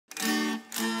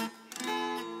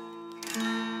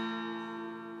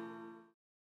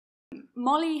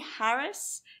Molly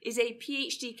Harris is a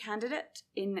PhD candidate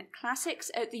in classics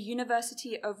at the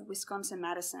University of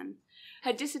Wisconsin-Madison.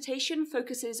 Her dissertation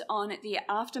focuses on the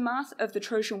aftermath of the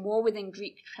Trojan War within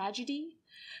Greek tragedy,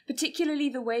 particularly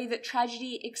the way that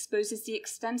tragedy exposes the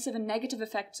extensive and negative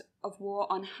effects of war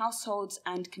on households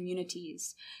and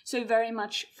communities. So very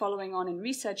much following on in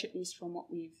research, at least from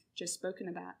what we've just spoken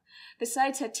about.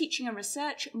 Besides her teaching and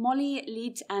research, Molly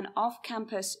leads an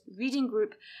off-campus reading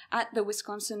group at the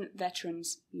Wisconsin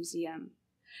Veterans Museum.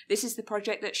 This is the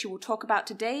project that she will talk about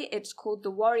today. It's called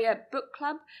the Warrior Book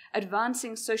Club,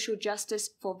 Advancing Social Justice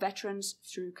for Veterans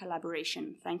Through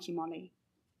Collaboration. Thank you, Molly.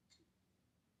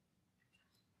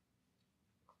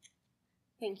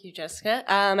 Thank you, Jessica.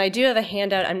 I do have a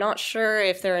handout. I'm not sure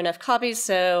if there are enough copies,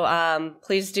 so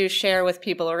please do share with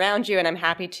people around you, and I'm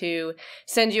happy to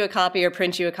send you a copy or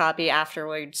print you a copy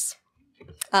afterwards.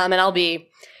 And I'll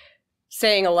be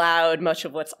saying aloud much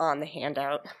of what's on the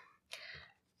handout.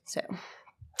 So,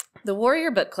 the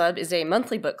Warrior Book Club is a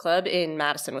monthly book club in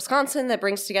Madison, Wisconsin that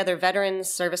brings together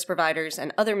veterans, service providers,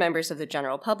 and other members of the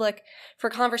general public for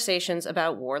conversations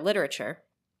about war literature,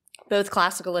 both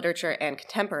classical literature and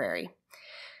contemporary.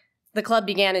 The club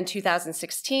began in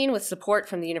 2016 with support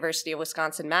from the University of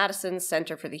Wisconsin-Madison's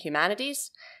Center for the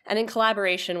Humanities and in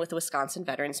collaboration with the Wisconsin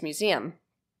Veterans Museum.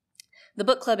 The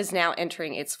book club is now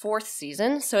entering its 4th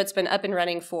season, so it's been up and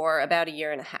running for about a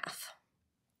year and a half.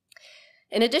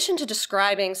 In addition to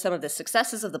describing some of the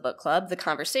successes of the book club, the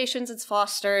conversations it's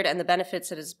fostered, and the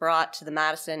benefits it has brought to the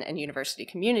Madison and university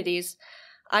communities,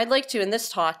 I'd like to, in this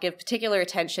talk, give particular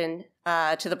attention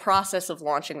to the process of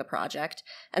launching the project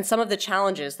and some of the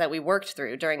challenges that we worked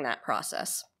through during that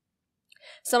process.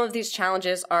 Some of these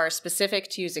challenges are specific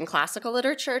to using classical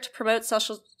literature to promote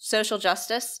social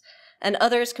justice, and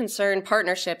others concern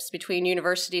partnerships between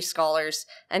university scholars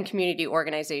and community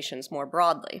organizations more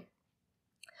broadly.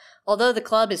 Although the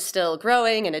club is still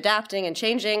growing and adapting and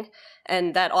changing,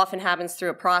 and that often happens through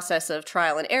a process of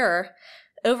trial and error,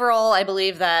 overall, I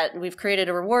believe that we've created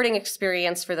a rewarding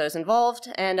experience for those involved,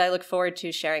 and I look forward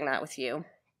to sharing that with you.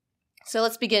 So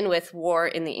let's begin with war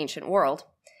in the ancient world.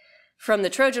 From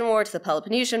the Trojan War to the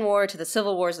Peloponnesian War to the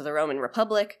civil wars of the Roman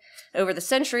Republic, over the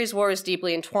centuries, war is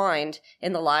deeply entwined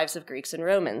in the lives of Greeks and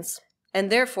Romans,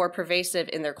 and therefore pervasive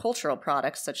in their cultural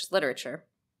products such as literature.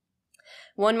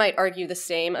 One might argue the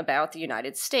same about the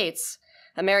United States.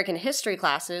 American history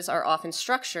classes are often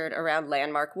structured around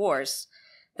landmark wars: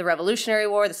 the Revolutionary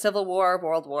War, the Civil War,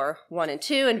 World War I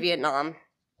and II, and Vietnam.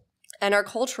 And our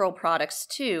cultural products,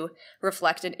 too,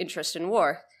 reflect an interest in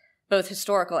war, both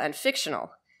historical and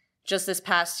fictional. Just this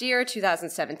past year,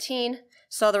 2017,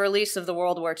 saw the release of the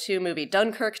World War II movie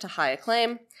Dunkirk to high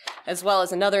acclaim, as well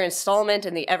as another installment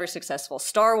in the ever-successful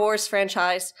Star Wars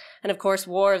franchise, and of course,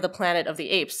 War of the Planet of the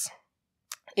Apes.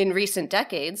 In recent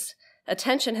decades,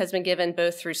 attention has been given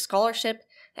both through scholarship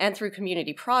and through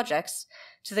community projects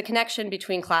to the connection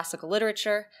between classical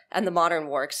literature and the modern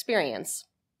war experience.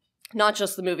 Not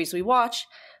just the movies we watch,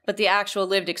 but the actual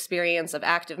lived experience of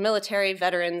active military,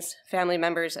 veterans, family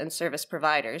members, and service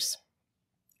providers.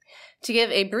 To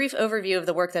give a brief overview of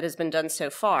the work that has been done so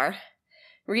far,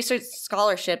 research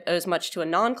scholarship owes much to a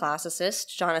non-classicist,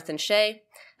 Jonathan Shea,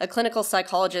 a clinical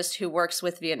psychologist who works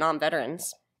with Vietnam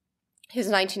veterans. His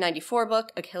 1994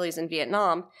 book, Achilles in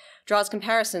Vietnam, draws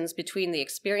comparisons between the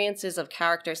experiences of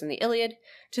characters in the Iliad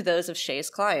to those of Shea's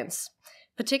clients,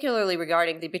 particularly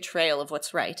regarding the betrayal of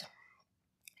what's right.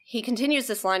 He continues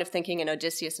this line of thinking in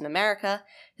Odysseus in America,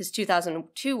 his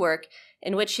 2002 work,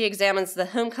 in which he examines the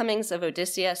homecomings of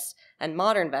Odysseus and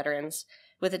modern veterans,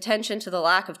 with attention to the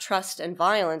lack of trust and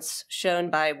violence shown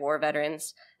by war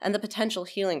veterans and the potential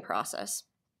healing process.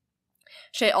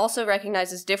 Shea also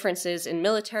recognizes differences in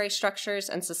military structures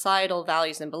and societal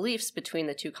values and beliefs between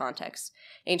the two contexts,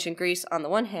 ancient Greece on the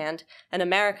one hand, and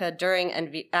America during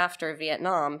and after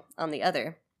Vietnam on the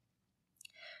other.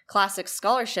 Classic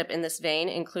scholarship in this vein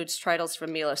includes titles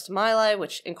from Milos to Mylai,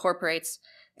 which incorporates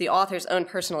the author's own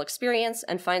personal experience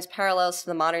and finds parallels to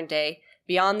the modern day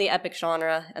beyond the epic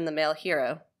genre and the male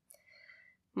hero.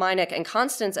 Meineck and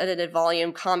Constant's edited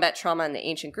volume, Combat Trauma in the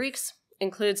Ancient Greeks,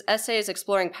 includes essays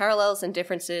exploring parallels and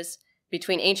differences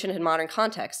between ancient and modern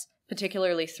contexts,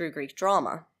 particularly through Greek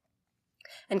drama.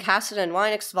 And Cassidy and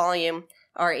Weineck's volume,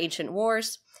 Our Ancient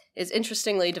Wars, is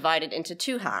interestingly divided into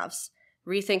two halves: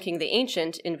 rethinking the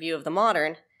ancient in view of the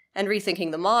modern, and rethinking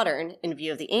the modern in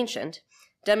view of the ancient,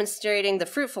 demonstrating the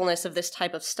fruitfulness of this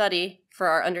type of study for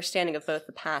our understanding of both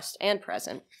the past and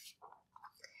present.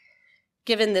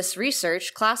 Given this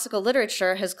research, classical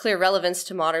literature has clear relevance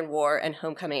to modern war and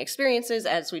homecoming experiences,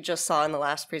 as we just saw in the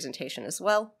last presentation as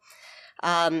well.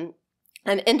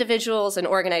 And individuals and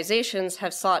organizations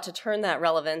have sought to turn that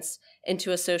relevance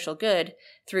into a social good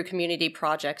through community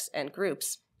projects and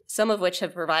groups, some of which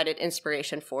have provided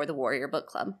inspiration for the Warrior Book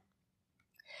Club.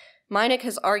 Meinecke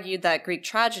has argued that Greek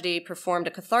tragedy performed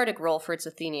a cathartic role for its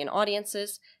Athenian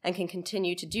audiences and can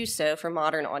continue to do so for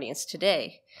modern audience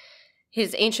today.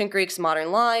 His Ancient Greeks'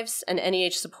 Modern Lives, an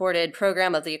NEH-supported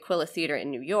program of the Aquila Theater in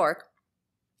New York,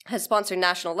 has sponsored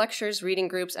national lectures, reading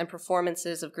groups, and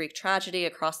performances of Greek tragedy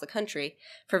across the country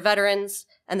for veterans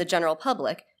and the general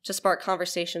public to spark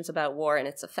conversations about war and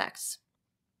its effects.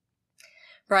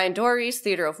 Brian Dory's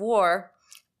Theater of War,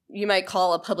 you might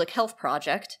call a public health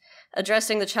project,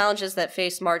 addressing the challenges that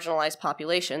face marginalized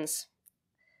populations.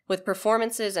 With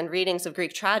performances and readings of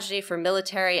Greek tragedy for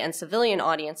military and civilian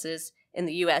audiences in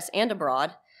the US and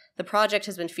abroad, the project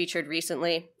has been featured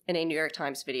recently in a New York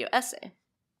Times video essay.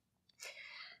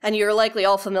 And you're likely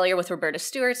all familiar with Roberta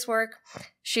Stewart's work.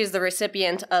 She is the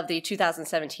recipient of the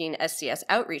 2017 SCS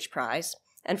Outreach Prize,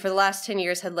 and for the last 10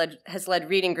 years has led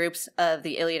reading groups of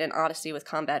the Iliad and Odyssey with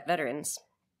combat veterans.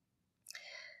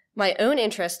 My own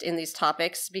interest in these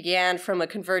topics began from a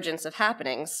convergence of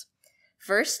happenings.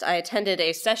 First, I attended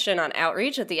a session on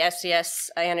outreach at the SCS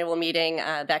annual meeting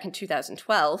back in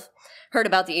 2012, heard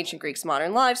about the Ancient Greeks'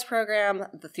 Modern Lives program,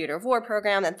 the Theater of War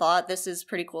program, and thought this is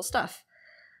pretty cool stuff.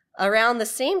 Around the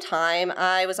same time,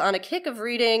 I was on a kick of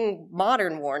reading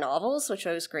modern war novels, which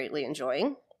I was greatly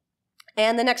enjoying.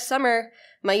 And the next summer,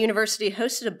 my university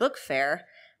hosted a book fair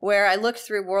where I looked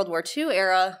through World War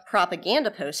II-era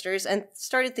propaganda posters and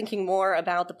started thinking more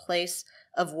about the place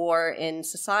of war in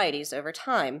societies over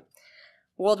time.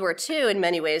 World War II, in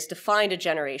many ways, defined a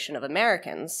generation of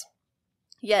Americans.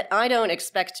 Yet I don't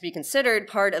expect to be considered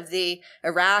part of the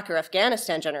Iraq or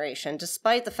Afghanistan generation,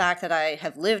 despite the fact that I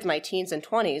have lived my teens and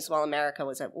 20s while America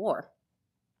was at war.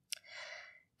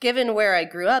 Given where I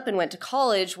grew up and went to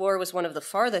college, war was one of the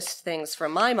farthest things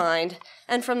from my mind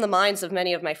and from the minds of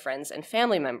many of my friends and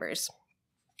family members.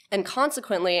 And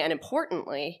consequently, and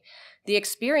importantly, the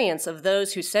experience of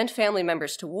those who sent family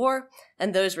members to war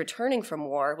and those returning from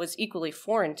war was equally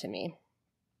foreign to me.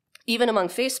 Even among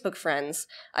Facebook friends,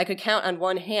 I could count on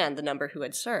one hand the number who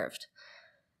had served.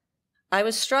 I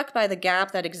was struck by the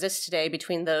gap that exists today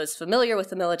between those familiar with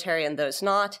the military and those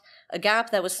not, a gap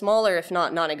that was smaller if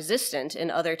not non-existent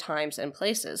in other times and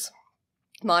places,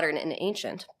 modern and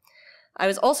ancient. I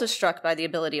was also struck by the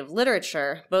ability of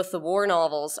literature, both the war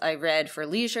novels I read for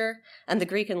leisure and the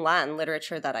Greek and Latin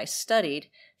literature that I studied,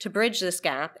 to bridge this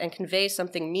gap and convey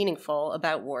something meaningful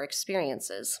about war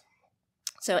experiences.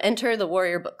 So enter the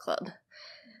Warrior Book Club.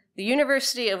 The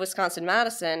University of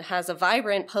Wisconsin-Madison has a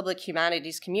vibrant public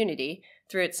humanities community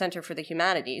through its Center for the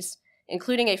Humanities,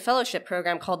 including a fellowship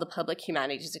program called the Public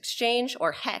Humanities Exchange,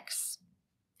 or HEX,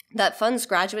 that funds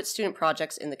graduate student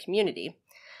projects in the community.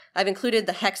 I've included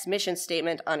the HEX mission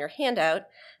statement on your handout,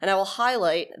 and I will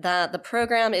highlight that the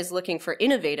program is looking for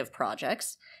innovative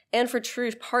projects and for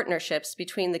true partnerships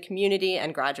between the community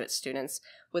and graduate students,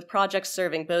 with projects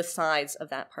serving both sides of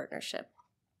that partnership.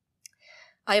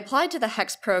 I applied to the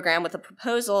HEX program with a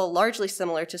proposal largely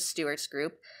similar to Stewart's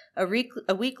group, a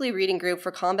weekly reading group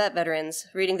for combat veterans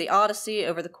reading the Odyssey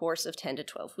over the course of 10 to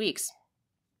 12 weeks.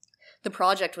 The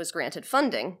project was granted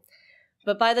funding,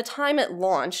 but by the time it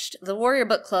launched, the Warrior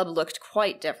Book Club looked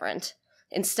quite different.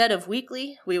 Instead of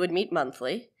weekly, we would meet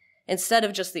monthly. Instead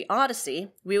of just the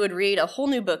Odyssey, we would read a whole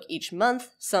new book each month,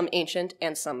 some ancient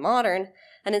and some modern,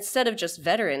 and instead of just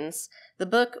veterans, the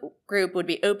book group would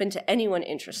be open to anyone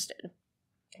interested,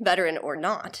 veteran or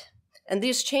not. And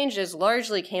these changes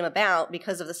largely came about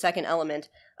because of the second element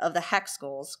of the HEX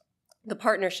goals, the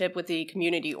partnership with the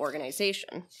community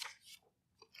organization.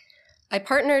 I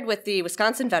partnered with the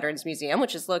Wisconsin Veterans Museum,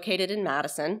 which is located in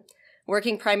Madison,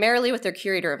 working primarily with their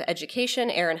curator of education,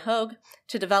 Aaron Hogue,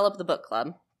 to develop the book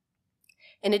club.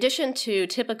 In addition to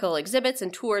typical exhibits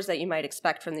and tours that you might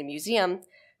expect from the museum,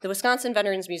 the Wisconsin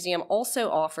Veterans Museum also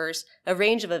offers a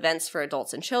range of events for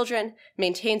adults and children,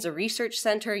 maintains a research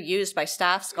center used by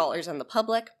staff, scholars, and the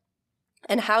public,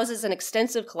 and houses an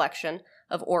extensive collection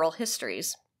of oral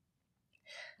histories.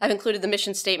 I've included the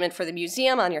mission statement for the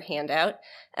museum on your handout,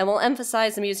 and will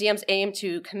emphasize the museum's aim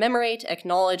to commemorate,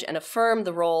 acknowledge, and affirm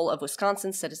the role of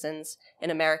Wisconsin citizens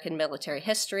in American military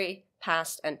history,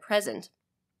 past and present.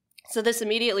 So this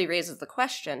immediately raises the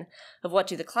question of what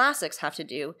do the classics have to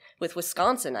do with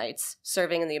Wisconsinites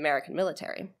serving in the American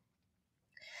military?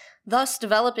 Thus,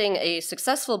 developing a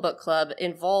successful book club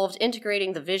involved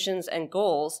integrating the visions and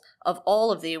goals of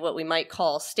all of the what we might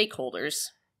call stakeholders: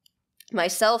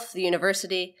 myself, the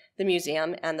university, the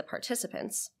museum, and the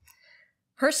participants.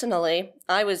 Personally,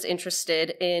 I was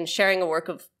interested in sharing a work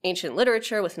of ancient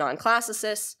literature with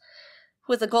non-classicists,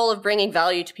 with the goal of bringing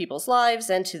value to people's lives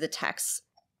and to the texts.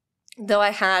 Though I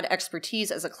had expertise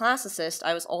as a classicist,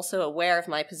 I was also aware of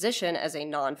my position as a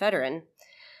non-veteran.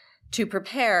 To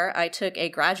prepare, I took a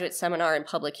graduate seminar in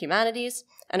public humanities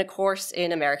and a course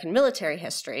in American military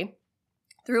history,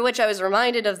 through which I was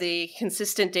reminded of the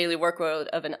consistent daily workload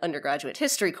of an undergraduate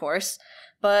history course,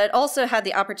 but also had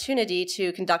the opportunity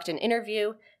to conduct an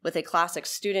interview with a classics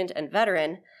student and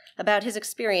veteran about his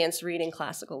experience reading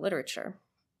classical literature.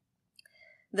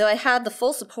 Though I had the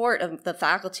full support of the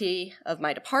faculty of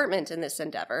my department in this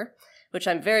endeavor, which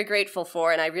I'm very grateful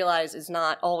for and I realize is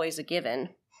not always a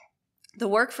given, the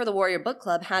work for the Warrior Book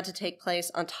Club had to take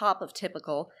place on top of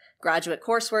typical graduate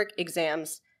coursework,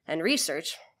 exams, and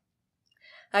research.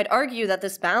 I'd argue that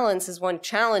this balance is one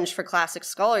challenge for classic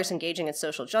scholars engaging in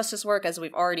social justice work, as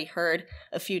we've already heard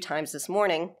a few times this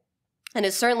morning, and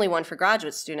is certainly one for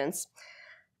graduate students.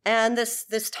 And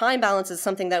this time balance is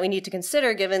something that we need to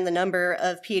consider given the number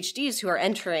of PhDs who are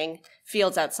entering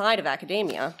fields outside of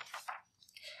academia.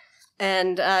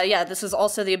 And this is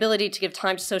also the ability to give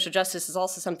time to social justice is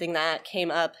also something that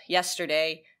came up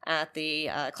yesterday at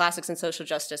the Classics and Social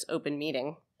Justice open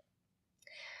meeting.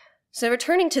 So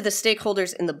returning to the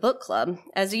stakeholders in the book club,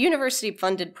 as a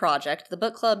university-funded project, the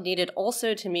book club needed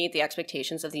also to meet the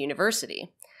expectations of the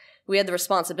university. We had the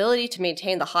responsibility to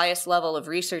maintain the highest level of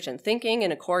research and thinking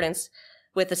in accordance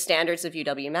with the standards of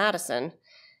UW-Madison.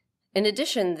 In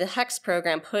addition, the HEX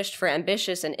program pushed for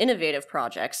ambitious and innovative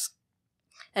projects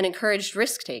and encouraged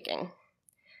risk-taking.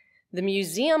 The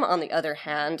museum, on the other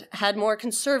hand, had more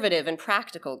conservative and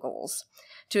practical goals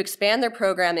to expand their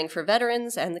programming for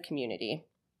veterans and the community.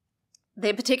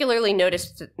 They particularly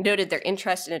noted their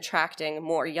interest in attracting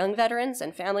more young veterans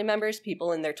and family members,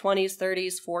 people in their 20s,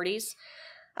 30s, 40s.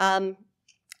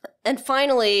 And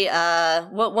finally,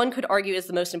 what one could argue is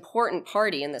the most important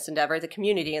party in this endeavor, the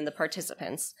community and the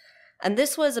participants. And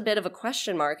this was a bit of a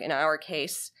question mark in our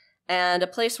case, and a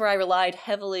place where I relied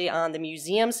heavily on the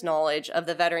museum's knowledge of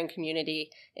the veteran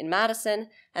community in Madison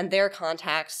and their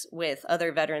contacts with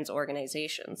other veterans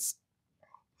organizations.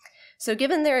 So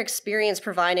given their experience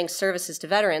providing services to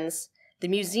veterans, the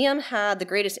museum had the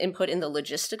greatest input in the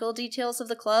logistical details of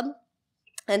the club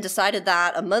and decided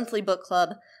that a monthly book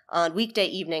club on weekday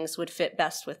evenings would fit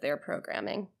best with their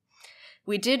programming.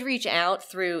 We did reach out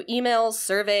through emails,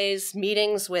 surveys,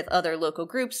 meetings with other local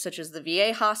groups such as the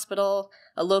VA Hospital,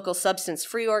 a local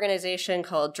substance-free organization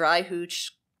called Dry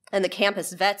Hooch, and the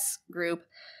Campus Vets group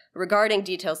regarding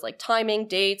details like timing,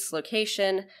 dates,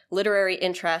 location, literary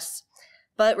interests.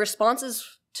 But responses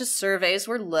to surveys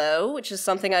were low, which is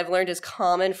something I've learned is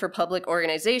common for public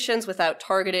organizations without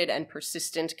targeted and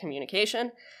persistent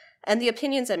communication. And the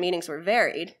opinions at meetings were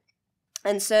varied.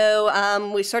 And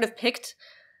so we sort of picked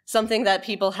something that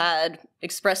people had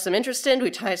expressed some interest in.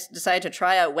 We decided to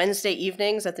try out Wednesday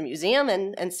evenings at the museum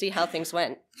and see how things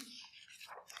went.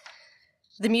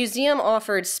 The museum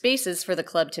offered spaces for the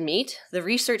club to meet, the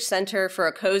research center for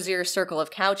a cozier circle of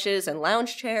couches and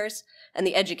lounge chairs, and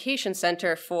the education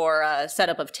center for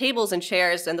setup of tables and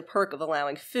chairs and the perk of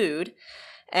allowing food.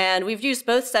 And we've used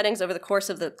both settings over the course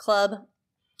of the club,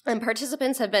 and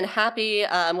participants have been happy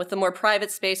with the more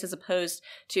private space as opposed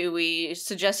to, we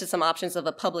suggested some options of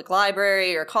a public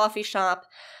library or coffee shop,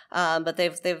 but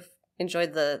they've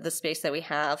enjoyed the space that we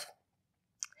have.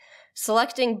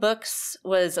 Selecting books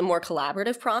was a more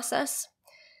collaborative process.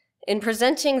 In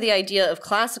presenting the idea of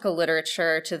classical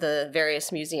literature to the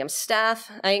various museum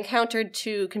staff, I encountered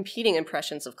two competing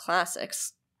impressions of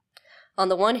classics. On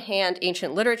the one hand,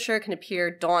 ancient literature can appear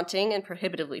daunting and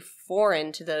prohibitively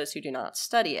foreign to those who do not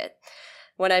study it.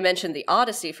 When I mentioned the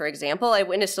Odyssey, for example, I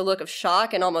witnessed a look of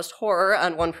shock and almost horror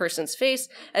on one person's face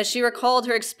as she recalled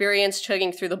her experience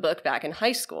chugging through the book back in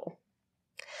high school.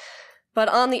 But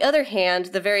on the other hand,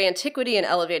 the very antiquity and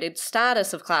elevated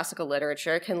status of classical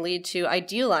literature can lead to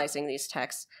idealizing these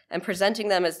texts and presenting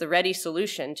them as the ready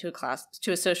solution to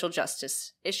a social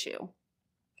justice issue.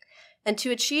 And to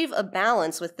achieve a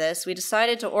balance with this, we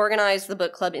decided to organize the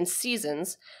book club in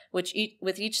seasons, with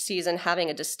each season having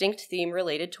a distinct theme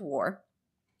related to war,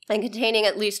 and containing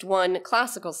at least one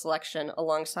classical selection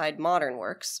alongside modern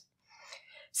works.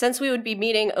 Since we would be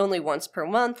meeting only once per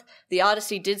month, the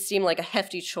Odyssey did seem like a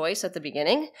hefty choice at the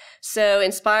beginning. So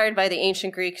inspired by the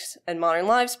Ancient Greeks and Modern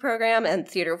Lives program and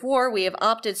Theater of War, we have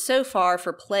opted so far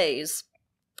for plays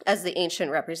as the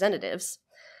ancient representatives.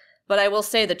 But I will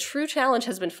say the true challenge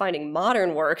has been finding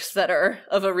modern works that are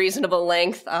of a reasonable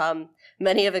length.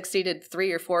 Many have exceeded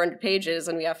 300 or 400 pages,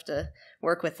 and we have to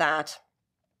work with that.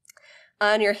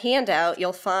 On your handout,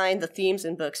 you'll find the themes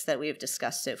and books that we have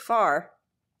discussed so far.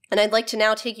 And I'd like to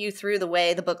now take you through the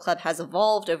way the book club has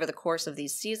evolved over the course of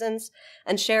these seasons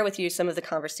and share with you some of the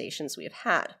conversations we have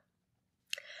had.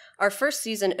 Our first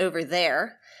season, Over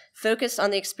There, focused on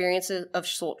the experiences of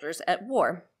soldiers at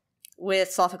war,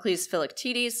 with Sophocles'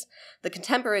 Philoctetes, the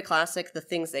contemporary classic, The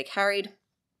Things They Carried,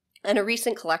 and a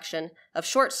recent collection of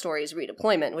short stories,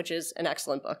 Redeployment, which is an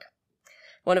excellent book,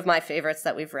 one of my favorites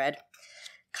that we've read.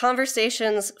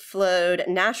 Conversations flowed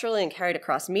naturally and carried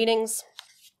across meetings.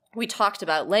 We talked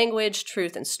about language,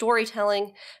 truth, and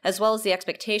storytelling, as well as the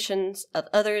expectations of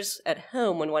others at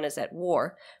home when one is at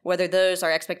war, whether those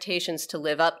are expectations to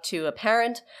live up to a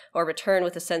parent or return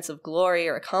with a sense of glory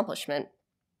or accomplishment.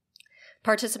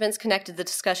 Participants connected the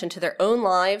discussion to their own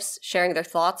lives, sharing their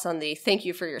thoughts on the "thank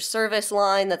you for your service"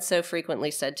 line that's so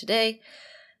frequently said today.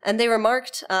 And they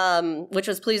remarked, which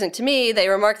was pleasing to me, they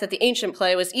remarked that the ancient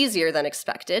play was easier than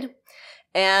expected.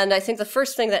 And I think the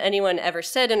first thing that anyone ever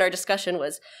said in our discussion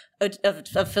was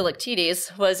of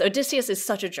Philoctetes was, "Odysseus is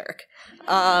such a jerk,"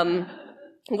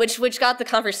 which got the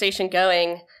conversation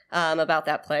going about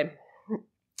that play.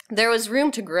 There was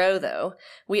room to grow, though.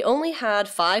 We only had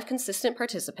 5 consistent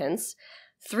participants,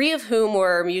 3 of whom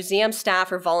were museum staff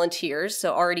or volunteers,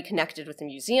 so already connected with the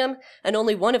museum, and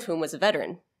only 1 of whom was a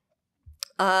veteran.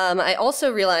 I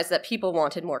also realized that people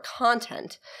wanted more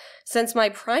content. Since my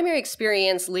primary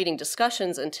experience leading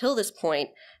discussions until this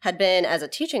point had been as a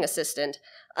teaching assistant,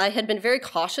 I had been very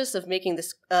cautious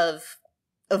of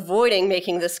avoiding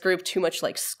making this group too much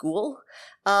like school.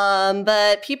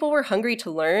 But people were hungry to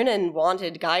learn and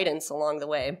wanted guidance along the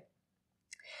way.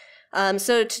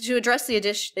 So to address the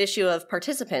issue of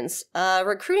participants,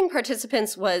 recruiting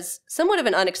participants was somewhat of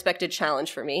an unexpected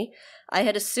challenge for me. I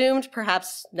had assumed,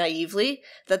 perhaps naively,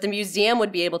 that the museum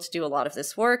would be able to do a lot of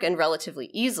this work and relatively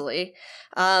easily,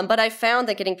 but I found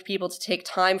that getting people to take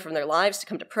time from their lives to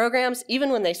come to programs, even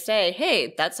when they say,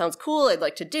 "Hey, that sounds cool, I'd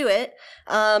like to do it,"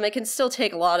 it can still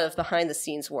take a lot of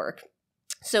behind-the-scenes work.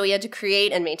 So we had to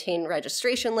create and maintain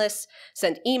registration lists,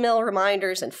 send email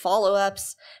reminders and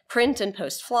follow-ups, print and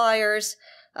post flyers,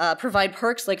 provide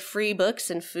perks like free books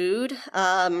and food,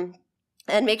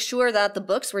 and make sure that the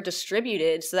books were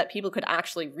distributed so that people could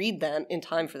actually read them in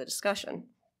time for the discussion.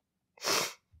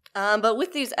 But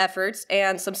with these efforts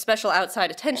and some special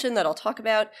outside attention that I'll talk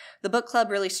about, the book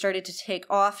club really started to take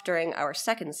off during our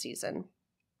second season.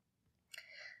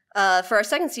 For our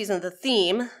second season, the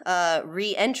theme,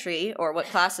 re-entry, or what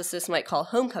classicists might call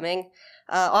homecoming,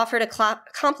 offered a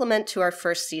complement to our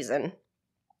first season.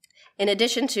 In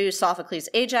addition to Sophocles'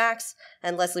 Ajax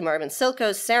and Leslie Marvin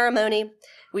Silko's Ceremony,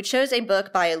 we chose a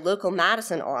book by a local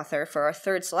Madison author for our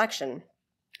third selection,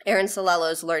 Aaron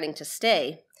Salello's Learning to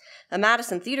Stay. A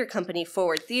Madison theater company,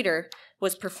 Forward Theater,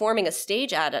 was performing a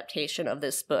stage adaptation of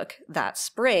this book that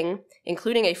spring,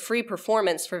 including a free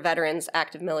performance for veterans,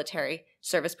 active military,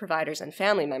 service providers, and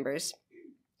family members.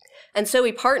 And so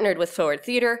we partnered with Forward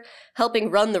Theater,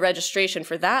 helping run the registration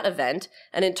for that event,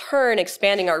 and in turn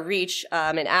expanding our reach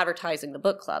in advertising the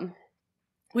book club.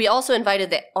 We also invited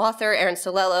the author, Aaron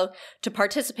Salello, to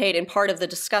participate in part of the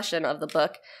discussion of the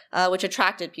book, which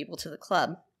attracted people to the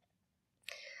club.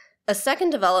 A second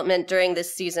development during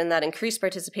this season that increased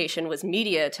participation was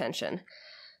media attention.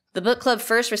 The book club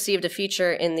first received a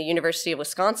feature in the University of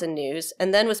Wisconsin News,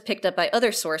 and then was picked up by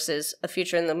other sources, a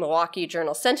feature in the Milwaukee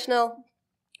Journal-Sentinel,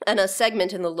 and a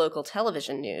segment in the local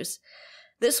television news.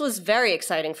 This was very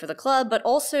exciting for the club, but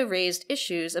also raised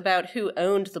issues about who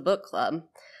owned the book club.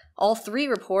 All 3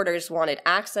 reporters wanted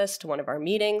access to one of our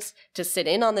meetings, to sit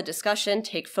in on the discussion,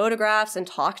 take photographs, and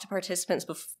talk to participants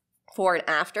before and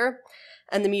after,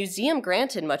 and the museum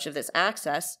granted much of this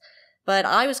access, but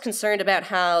I was concerned about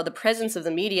how the presence of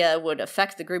the media would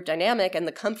affect the group dynamic and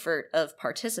the comfort of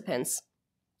participants,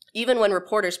 even when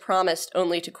reporters promised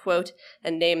only to quote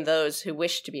and name those who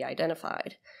wished to be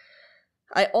identified.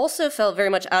 I also felt very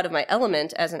much out of my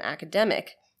element as an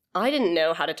academic. I didn't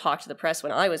know how to talk to the press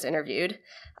when I was interviewed.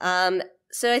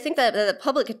 So I think that the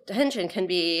public attention can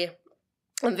be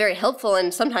very helpful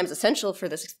and sometimes essential for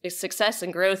the success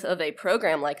and growth of a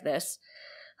program like this.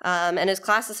 And as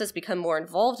classicists become more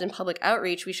involved in public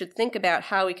outreach, we should think about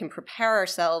how we can prepare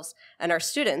ourselves and our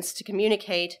students to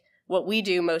communicate what we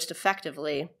do most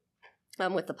effectively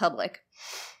with the public.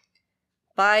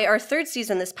 By our third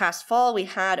season this past fall, we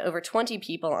had over 20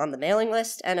 people on the mailing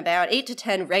list and about 8 to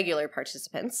 10 regular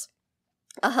participants.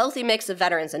 A healthy mix of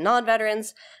veterans and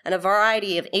non-veterans, and a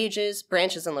variety of ages,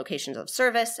 branches and locations of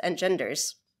service, and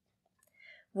genders.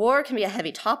 War can be a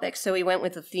heavy topic, so we went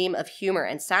with the theme of humor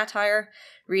and satire,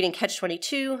 reading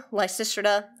Catch-22,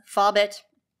 Lysistrata, Fobbit,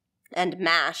 and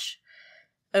MASH.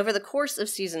 Over the course of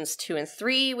seasons 2 and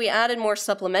 3, we added more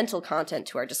supplemental content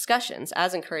to our discussions,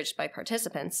 as encouraged by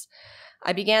participants.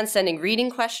 I began sending reading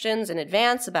questions in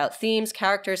advance about themes,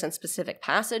 characters, and specific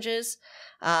passages,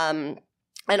 and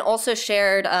also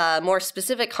shared more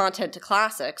specific content to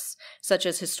classics, such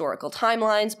as historical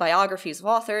timelines, biographies of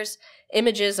authors,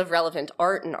 images of relevant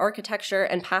art and architecture,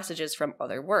 and passages from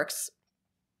other works.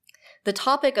 The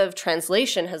topic of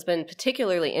translation has been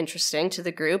particularly interesting to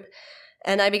the group,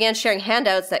 and I began sharing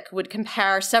handouts that would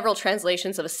compare several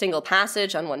translations of a single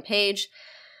passage on one page.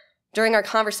 During our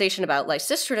conversation about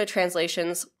Lysistrata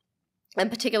translations, and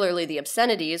particularly the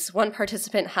obscenities, one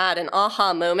participant had an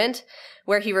aha moment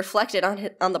where he reflected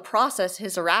on the process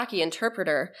his Iraqi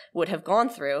interpreter would have gone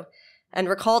through, and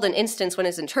recalled an instance when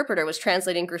his interpreter was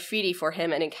translating graffiti for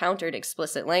him and encountered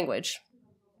explicit language.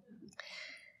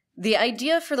 The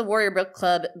idea for the Warrior Book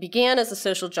Club began as a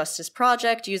social justice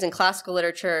project using classical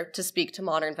literature to speak to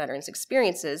modern veterans'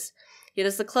 experiences. Yet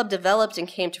as the club developed and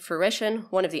came to fruition,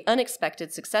 one of the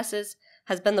unexpected successes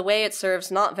has been the way it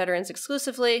serves not veterans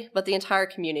exclusively, but the entire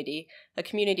community, a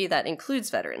community that includes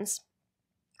veterans.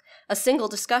 A single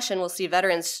discussion will see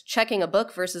veterans checking a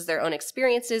book versus their own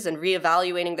experiences and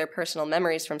reevaluating their personal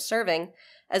memories from serving,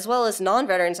 as well as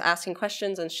non-veterans asking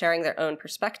questions and sharing their own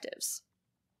perspectives.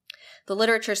 The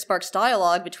literature sparks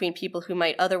dialogue between people who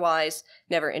might otherwise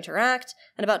never interact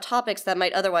and about topics that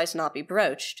might otherwise not be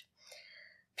broached.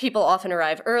 People often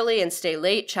arrive early and stay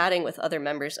late chatting with other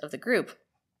members of the group.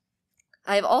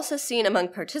 I have also seen among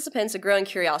participants a growing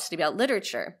curiosity about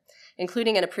literature,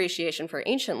 including an appreciation for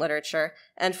ancient literature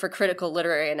and for critical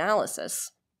literary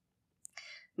analysis.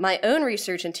 My own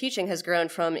research and teaching has grown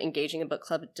from engaging in book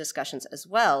club discussions as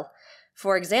well.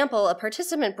 For example, a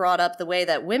participant brought up the way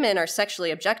that women are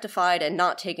sexually objectified and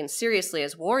not taken seriously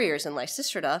as warriors in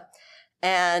Lysistrata,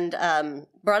 and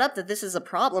brought up that this is a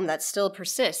problem that still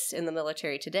persists in the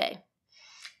military today.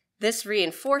 This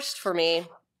reinforced for me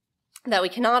that we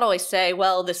cannot always say,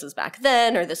 well, this was back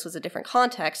then, or this was a different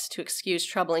context, to excuse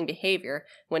troubling behavior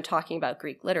when talking about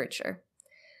Greek literature.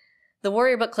 The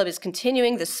Warrior Book Club is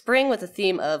continuing this spring with a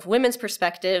theme of women's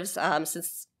perspectives,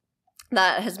 since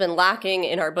that has been lacking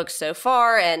in our books so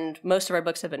far, and most of our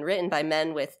books have been written by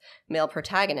men with male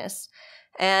protagonists.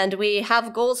 And we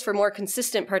have goals for more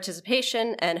consistent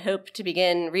participation and hope to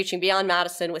begin reaching beyond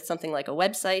Madison with something like a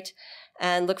website,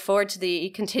 and look forward to the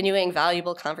continuing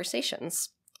valuable conversations.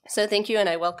 So thank you, and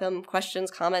I welcome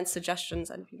questions, comments, suggestions,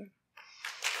 and feedback.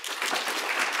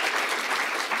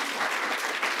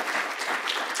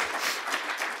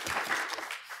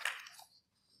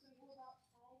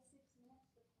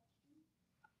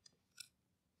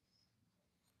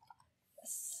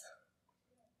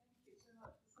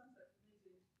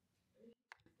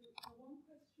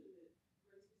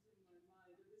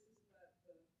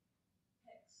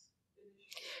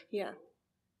 Yeah.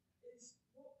 Is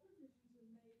what provisions are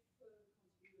made for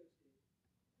continuity? Because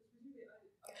presumably, I've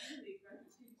really graduate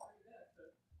students over there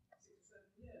for 6 or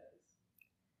 7 years,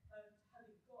 and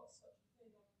having got such a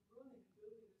thing up and running and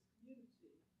building this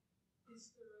community,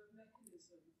 is there a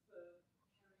mechanism for carrying on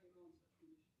such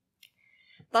initiatives?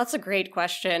 That's a great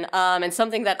question, and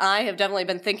something that I have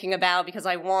definitely been thinking about because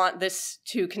I want this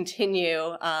to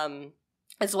continue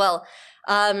as well.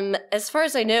 As far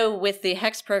as I know, with the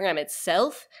HEX program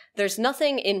itself, there's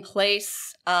nothing in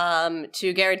place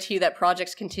to guarantee that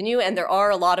projects continue, and there are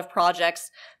a lot of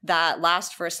projects that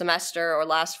last for a semester or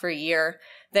last for a year.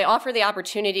 They offer the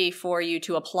opportunity for you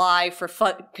to apply for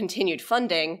continued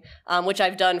funding, which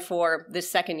I've done for this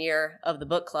second year of the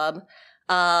book club.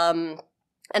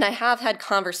 And I have had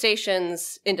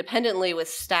conversations independently with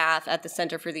staff at the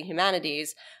Center for the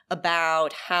Humanities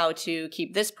about how to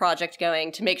keep this project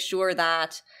going to make sure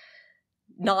that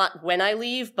not when I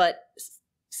leave, but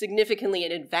significantly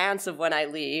in advance of when I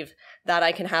leave, that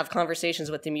I can have conversations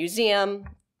with the museum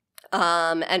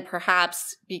and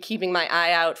perhaps be keeping my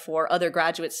eye out for other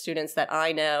graduate students that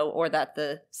I know or that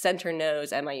the center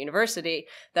knows at my university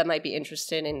that might be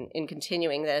interested in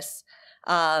continuing this.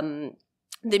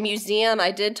 The museum, I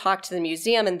did talk to the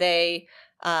museum, and they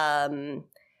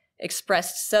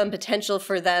expressed some potential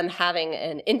for them having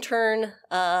an intern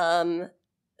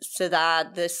so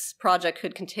that this project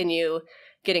could continue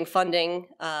getting funding.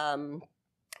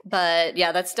 But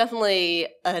yeah, that's definitely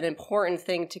an important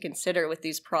thing to consider with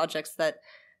these projects, that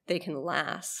they can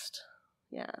last.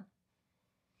 Yeah.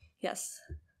 Yes.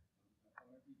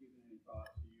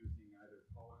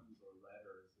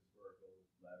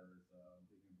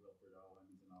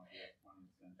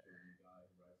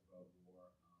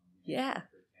 Yeah.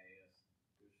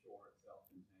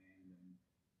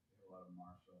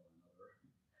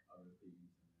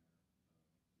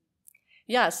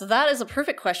 Yeah, so that is a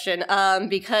perfect question,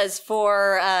 because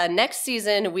for next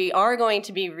season, we are going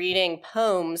to be reading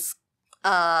poems.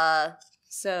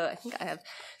 So I think I have.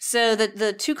 So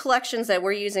the two collections that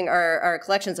we're using are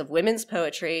collections of women's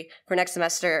poetry for next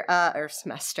next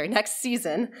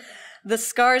season. The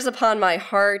Scars Upon My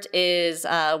Heart is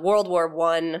World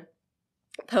War I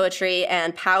poetry,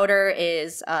 and Powder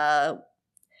is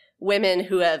women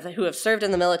who have served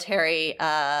in the military.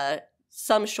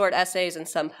 Some short essays and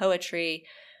some poetry,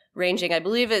 ranging, I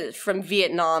believe, from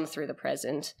Vietnam through the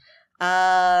present.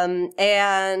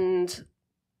 And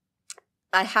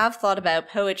I have thought about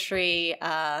poetry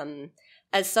as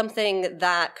something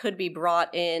that could be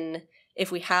brought in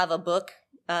if we have a book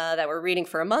that we're reading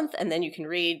for a month, and then you can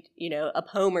read, a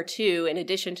poem or two in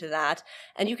addition to that.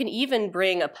 And you can even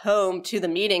bring a poem to the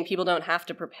meeting. People don't have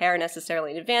to prepare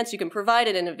necessarily in advance. You can provide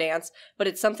it in advance, but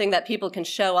it's something that people can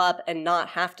show up and not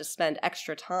have to spend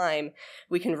extra time.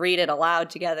 We can read it aloud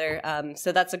together.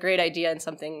 So that's a great idea and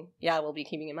something, we'll be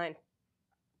keeping in mind.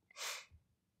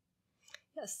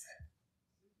 Yes.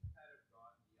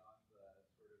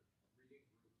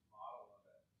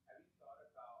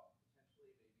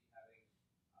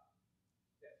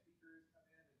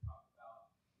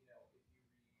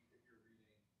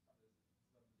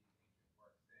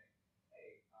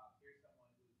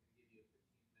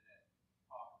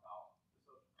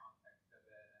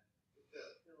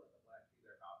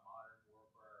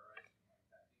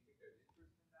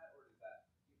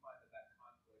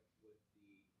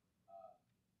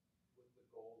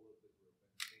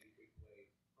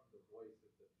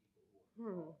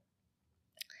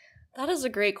 That is a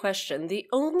great question. The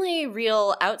only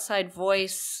real outside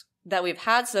voice that we've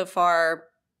had so far,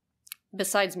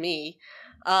 besides me,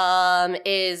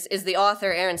 is the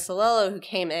author Erin Shell, who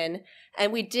came in,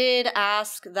 and we did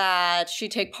ask that she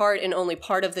take part in only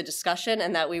part of the discussion,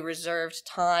 and that we reserved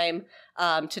time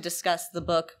to discuss the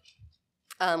book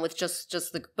with just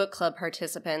the book club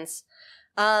participants.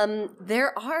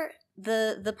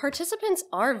 The participants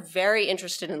are very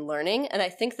interested in learning, and I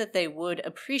think that they would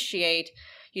appreciate,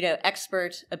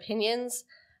 expert opinions.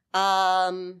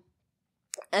 And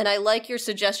I like your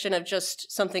suggestion of just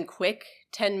something quick,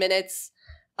 10 minutes.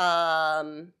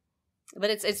 But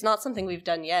it's not something we've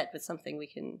done yet, but something we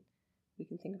can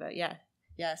think about. Yeah,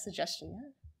 suggestion. Yeah,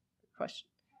 question.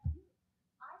 I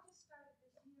just started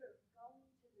this year going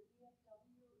to the VFW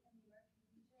in the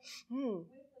American Legion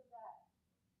with a vet,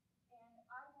 and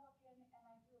I walk in and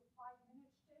I do a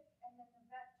 5-minute stick, and then the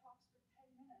vet talks for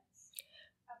 10 minutes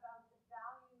about the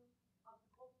value of the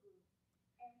book group.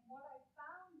 And what I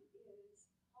found is,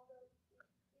 although it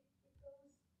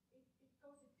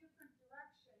goes a different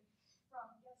direction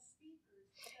from guest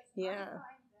speakers, because I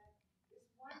find that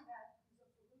this one vet who's a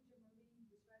Fallujah Marine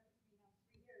who's read with me now 3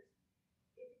 years,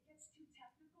 if it gets too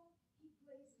technical, he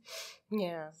glazes over.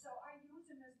 Yeah. So I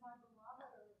use him as my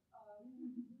barometer of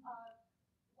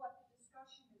what the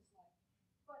discussion is like.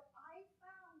 But I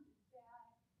found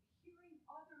that hearing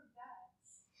other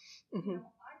vets,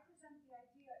 I present the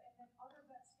idea and then other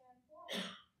vets stand forward.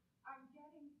 I'm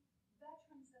getting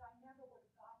veterans that I never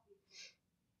would have got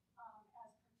before as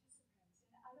participants.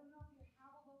 And I don't know if you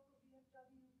have a local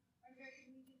VFW or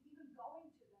American Legion, even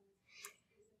going to them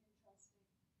is an interesting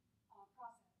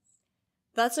process.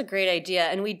 That's a great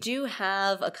idea. And we do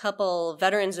have a couple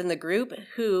veterans in the group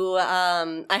who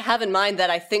I have in mind that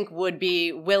I think would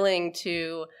be willing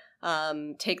to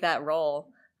take that role.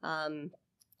 So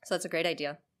that's a great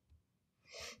idea.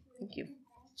 Thank you.